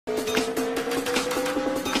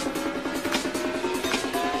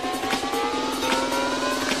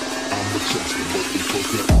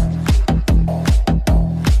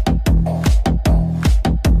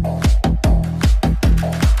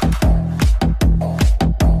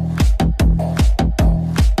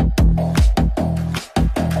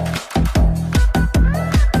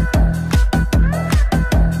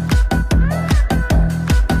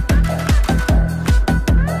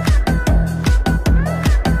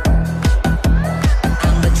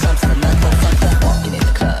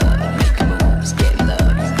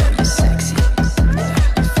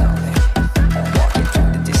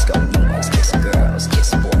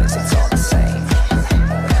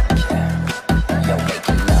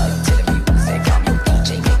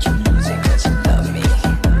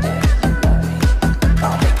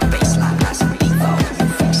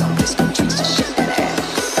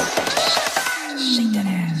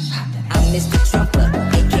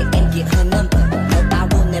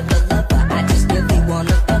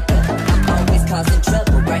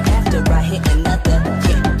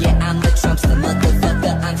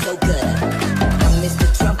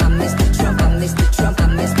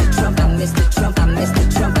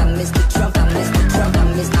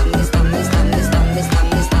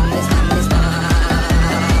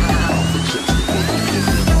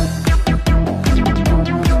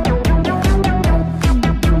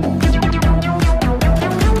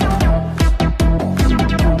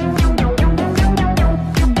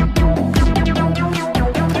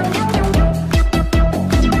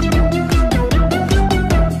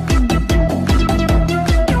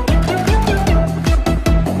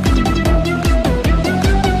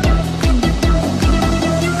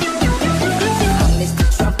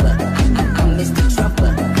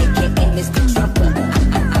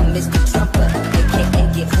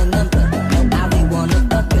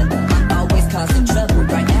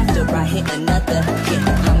hit another.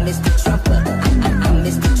 Yeah, I'm Mr. Trumper. I'm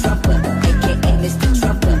Mr. Trumper, aka Mr.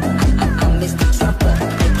 Trumper. I'm Mr. Trumper,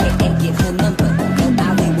 aka get her number. No,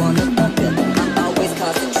 I really wanna fuck her. I'm always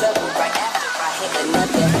causing trouble right after I hit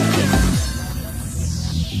another. Yeah.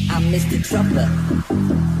 I'm Mr. Trumper.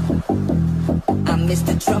 I'm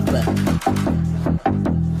Mr. Trumper.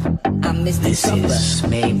 I'm Mr. This Trumper. is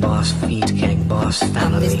May Boss Feet Gang Boss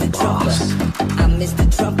Family I'm Mr. Boss. Trumper. I'm Mr.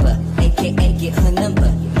 Trumper, aka get her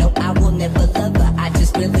number. No, I will never love her. I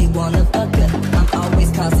just really wanna fuck her. I'm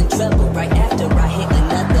always causing trouble right after I hit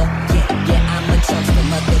another. Yeah, I'm a Trumpsta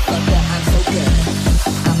motherfucker. I'm so good.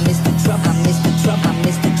 I'm Mr. Trump. I'm Mr. Trump. I'm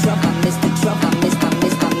Mr. Trump. I'm Mr. Trump. I'm Mr.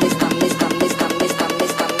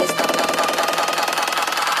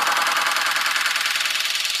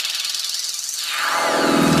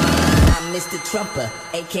 Mr. Trumper,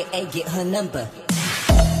 aka get her number.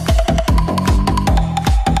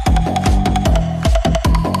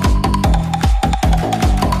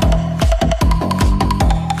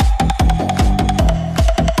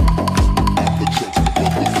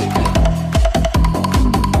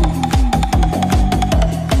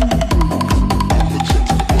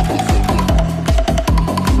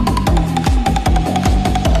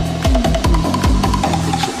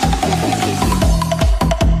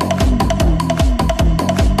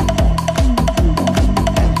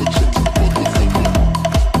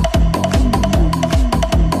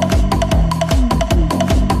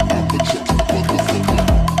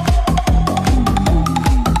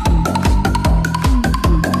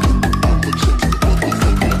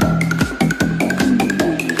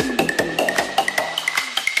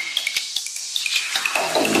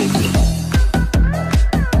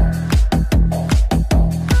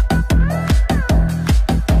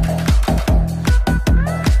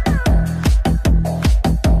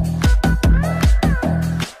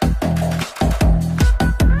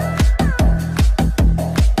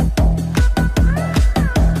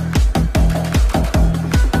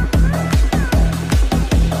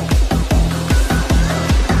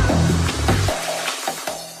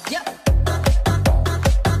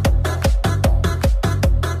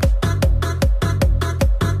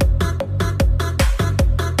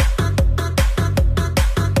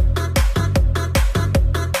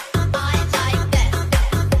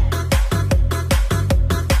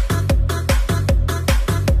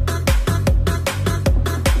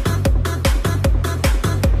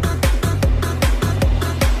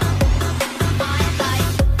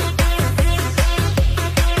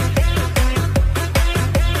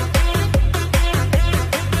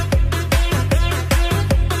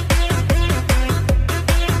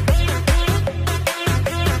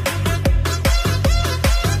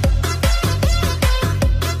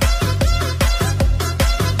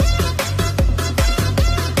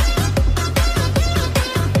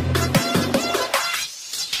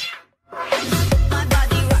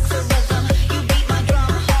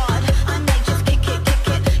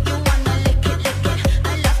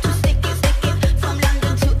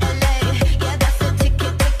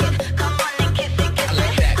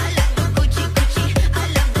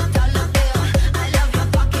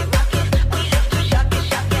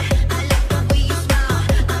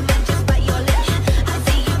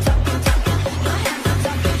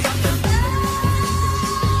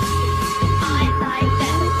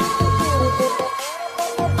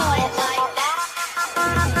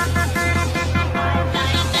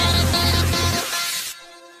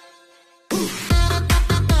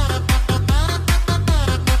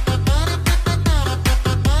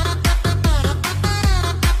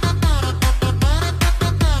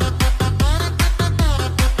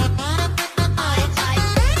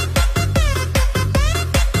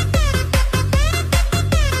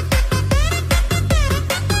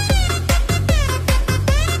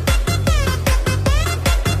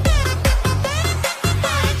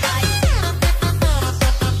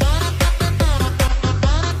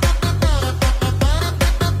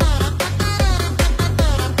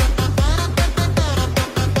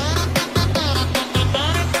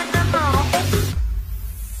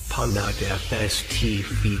 FST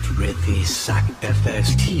feet Rithi Sack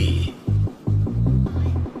FST.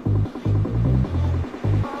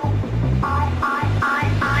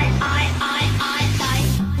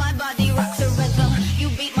 My body rocks the rhythm. You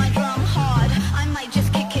beat my drum hard. I might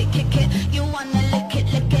just kick it. You wanna lick it.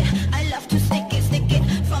 I love to stick it.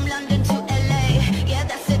 From London to LA. Yeah,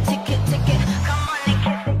 that's a ticket. Come on and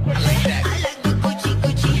kiss it. I like the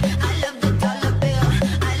Gucci. I love the dollar bill.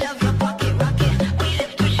 I love your pocket rocket. We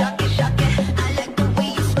live to shock it. I like the way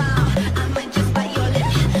you smile. I might just bite your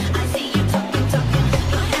lip. I see you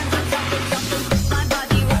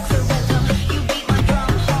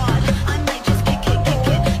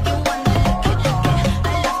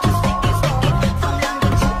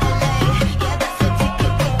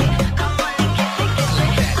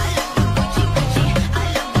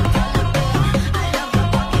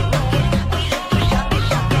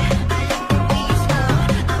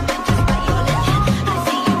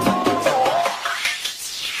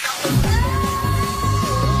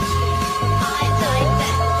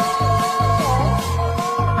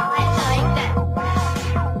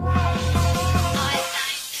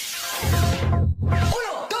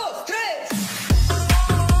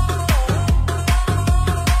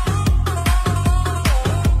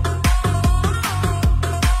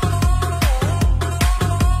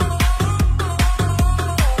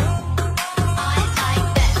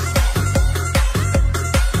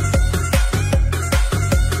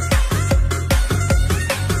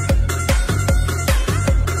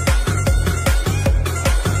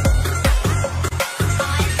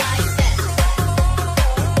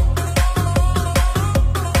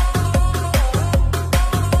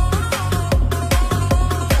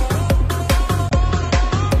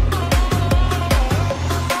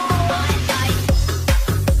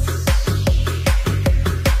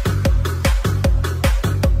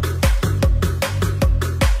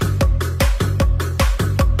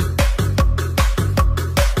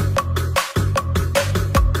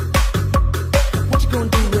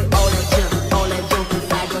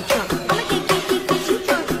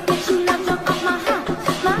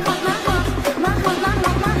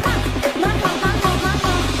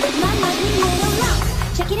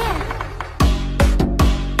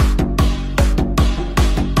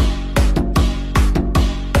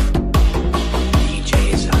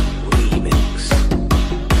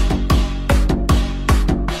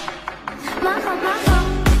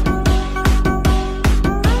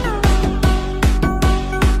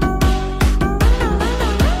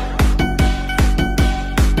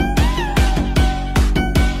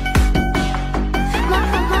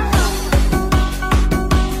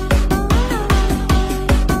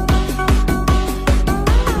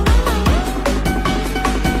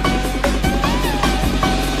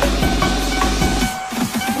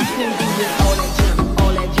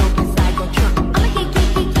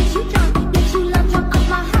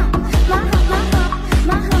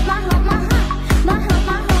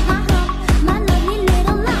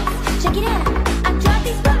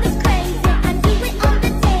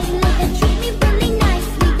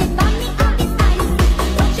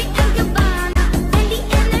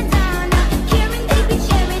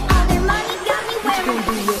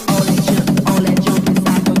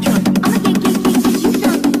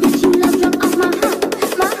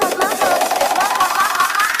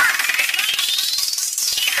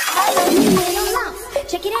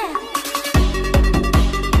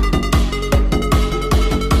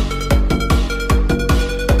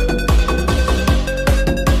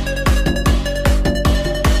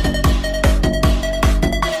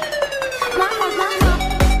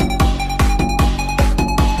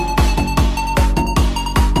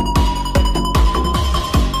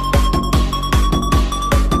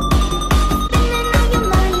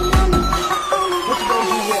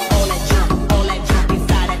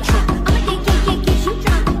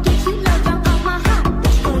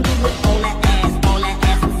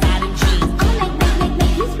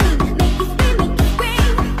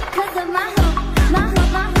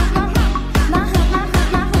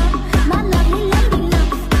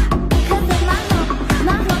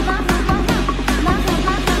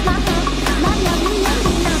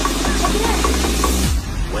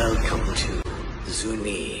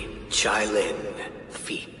Shailin,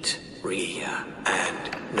 Feet, Ria,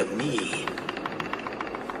 and Nami